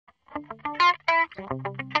Good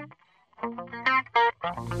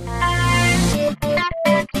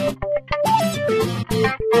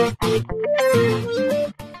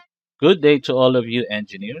day to all of you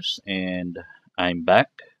engineers, and I'm back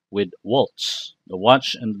with WALTS, the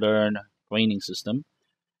Watch and Learn training system.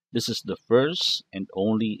 This is the first and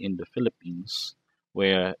only in the Philippines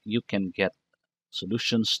where you can get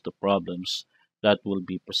solutions to problems that will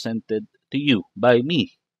be presented to you by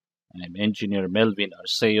me. I'm Engineer Melvin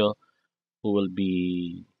Arceo, who will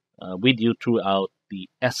be with you throughout the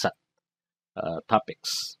ESAT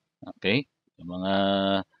topics. Okay? Yung mga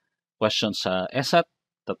questions sa ESAT,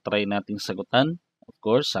 tatry nating sagutan. Of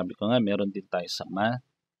course, sabi ko nga, meron din tayo sa math,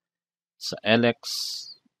 sa LX,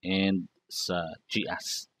 and sa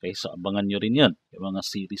GS. Okay, so abangan nyo rin yun, yung mga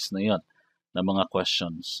series na yun, na mga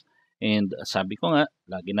questions. And sabi ko nga,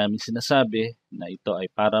 lagi namin sinasabi na ito ay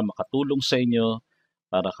para makatulong sa inyo,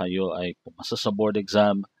 para kayo ay pumasa sa board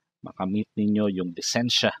exam, makamit ninyo yung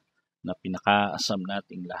lisensya na pinakaasam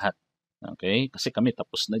nating lahat. Okay, kasi kami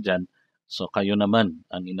tapos na dyan, so kayo naman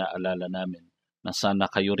ang inaalala namin na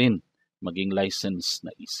sana kayo rin maging licensed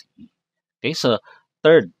na ECE. Okay, so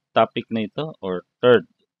third topic na ito or third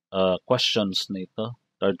questions na ito,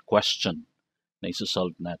 third question na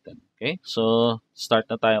isosolve natin. Okay, so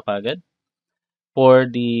start na tayo kagad. For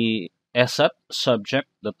the ESAT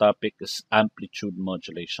subject, the topic is amplitude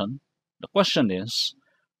modulation. The question is,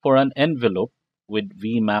 for an envelope with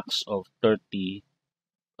Vmax of 30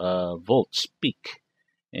 volts peak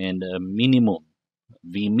and a minimum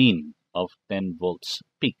Vmin of 10 volts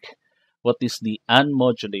peak, what is the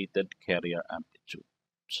unmodulated carrier amplitude?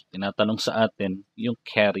 So, tinatanong sa atin yung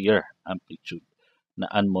carrier amplitude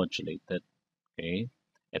na unmodulated. Okay?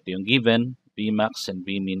 Ito yung given, Vmax and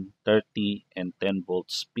Vmin 30 and 10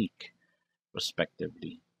 volts peak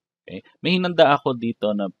respectively. Okay? May hinanda ako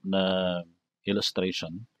dito na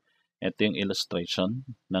illustration. Ito yung illustration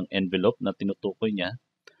ng envelope na tinutukoy niya.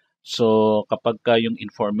 So, kapag ka yung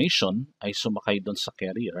information ay sumakay doon sa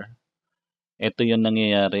carrier, ito yung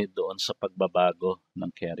nangyayari doon sa pagbabago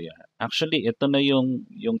ng carrier. Actually, ito na yung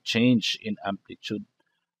change in amplitude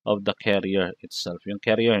of the carrier itself. Yung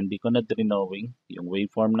carrier, hindi ko na drawing yung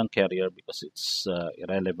waveform ng carrier because it's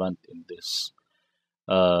irrelevant in this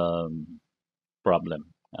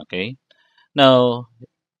problem. Okay? Now,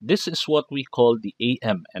 this is what we call the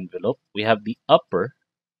AM envelope. We have the upper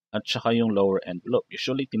at saka yung lower envelope.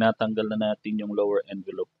 Usually, tinatanggal na natin yung lower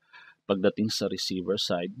envelope pagdating sa receiver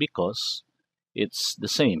side because it's the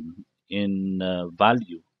same in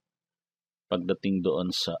value pagdating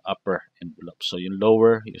doon sa upper envelope. So, yung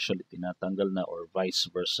lower, usually tinatanggal na or vice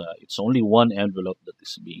versa. It's only one envelope that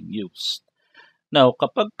is being used. Now,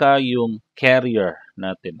 kapag ka yung carrier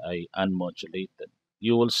natin ay unmodulated,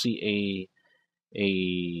 you will see a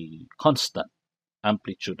constant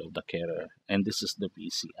amplitude of the carrier, and this is the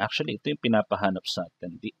VC. Actually, ito yung pinapahanap sa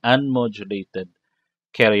atin, the unmodulated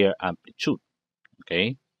carrier amplitude.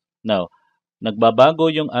 Okay? Now,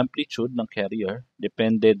 nagbabago yung amplitude ng carrier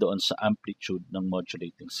depende doon sa amplitude ng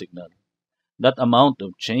modulating signal. That amount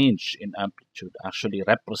of change in amplitude actually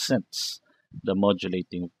represents the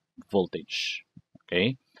modulating voltage.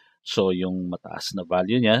 Okay? So, yung mataas na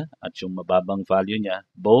value niya at yung mababang value niya,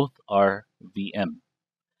 both are VM.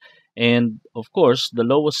 And of course, the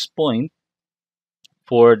lowest point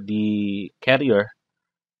for the carrier,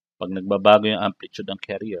 pag nagbabago yung amplitude ng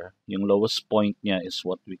carrier, yung lowest point niya is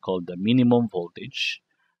what we call the minimum voltage.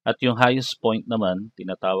 At yung highest point naman,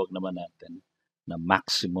 tinatawag naman natin na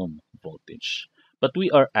maximum voltage. But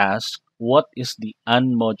we are asked, what is the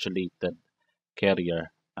unmodulated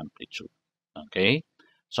carrier amplitude? Okay?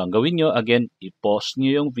 So, ang gawin nyo, again, i-pause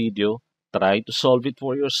nyo yung video, try to solve it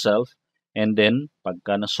for yourself, and then,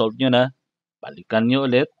 pagka na-solve nyo na, balikan nyo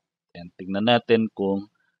ulit, and tingnan natin kung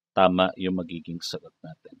tama yung magiging sagot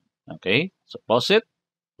natin. Okay? So, pause it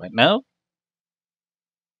right now.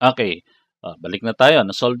 Okay. Balik na tayo.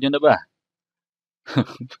 Na-solve nyo na ba?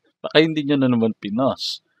 Baka hindi nyo na naman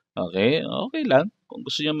pinos. Okay? Okay lang. Kung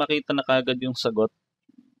gusto nyo makita na kaagad yung sagot,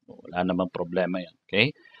 wala namang problema yan.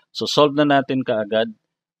 Okay? So, solve na natin kaagad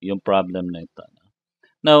yung problem na ito.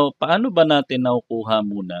 Now, paano ba natin nakukuha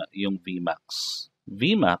muna yung Vmax?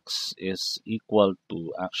 Vmax is equal to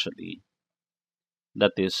actually,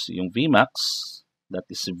 that is yung Vmax, that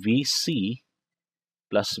is VC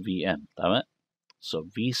plus VM. Tama? So,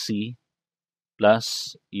 VC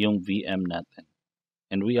plus yung VM natin.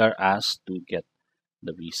 And we are asked to get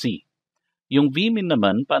the VC. Yung Vmin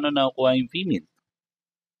naman, paano nakukuha yung Vmin?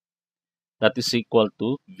 That is equal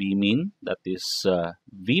to Vmin, that is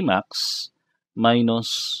Vmax minus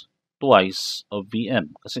twice of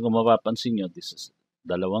VM. Kasi kung mapapansin nyo, this is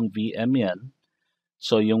dalawang VM yan.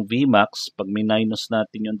 So yung Vmax, pag minus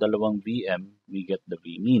natin yung dalawang Vm, we get the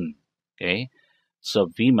Vmean. Okay? So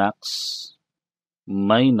Vmax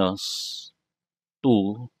minus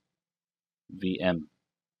 2 Vm.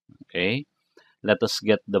 Okay? Let us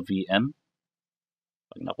get the Vm.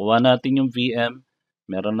 Pag nakuha natin yung Vm,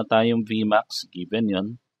 meron na tayong Vmax, given yon.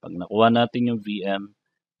 Pag nakuha natin yung Vm,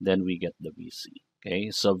 then we get the Vc. Okay?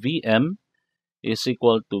 So Vm is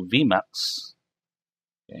equal to Vmax,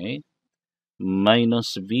 okay,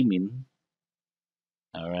 minus Vmin,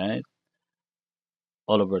 alright,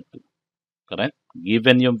 all over 2. Correct?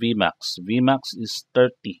 Given yung Vmax. Vmax is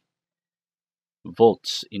 30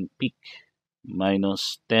 volts in peak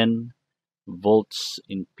minus 10 volts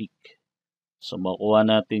in peak. So makuha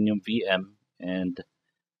natin yung Vm and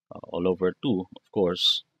all over 2, of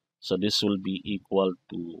course. So this will be equal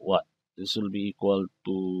to what? This will be equal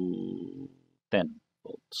to 10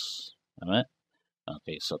 volts. Alright?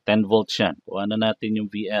 Okay, so 10 volts yan. Kuha na natin yung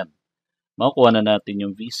Vm. Makukuha na natin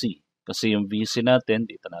yung Vc. Kasi yung Vc natin,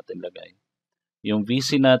 dito natin lagay. Yung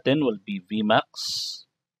Vc natin will be Vmax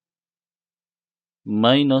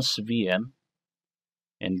minus Vm.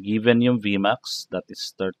 And given yung Vmax, that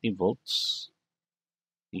is 30 volts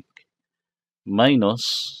peak minus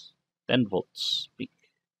 10 volts peak.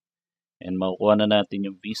 And makukuha na natin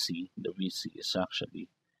yung Vc. The Vc is actually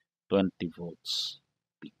 20 volts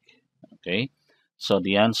peak. Okay? So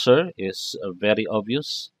the answer is very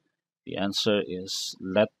obvious. The answer is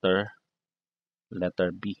letter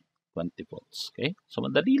B, 20 volts. Okay? So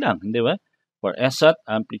madali lang, hindi ba? For ESAT,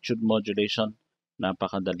 amplitude modulation,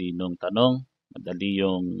 napakadali nung tanong, madali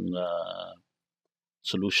yung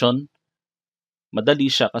solution. Madali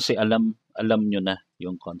siya kasi alam nyo na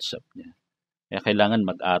yung concept niya. Kaya kailangan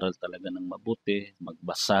mag-aral talaga ng mabuti,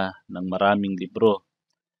 magbasa ng maraming libro,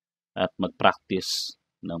 at mag-practice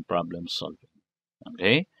ng problem solving.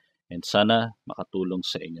 Okay? And sana makatulong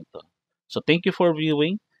sa inyo to. So thank you for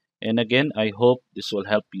viewing. And again, I hope this will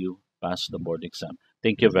help you pass the board exam.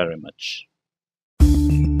 Thank you very much.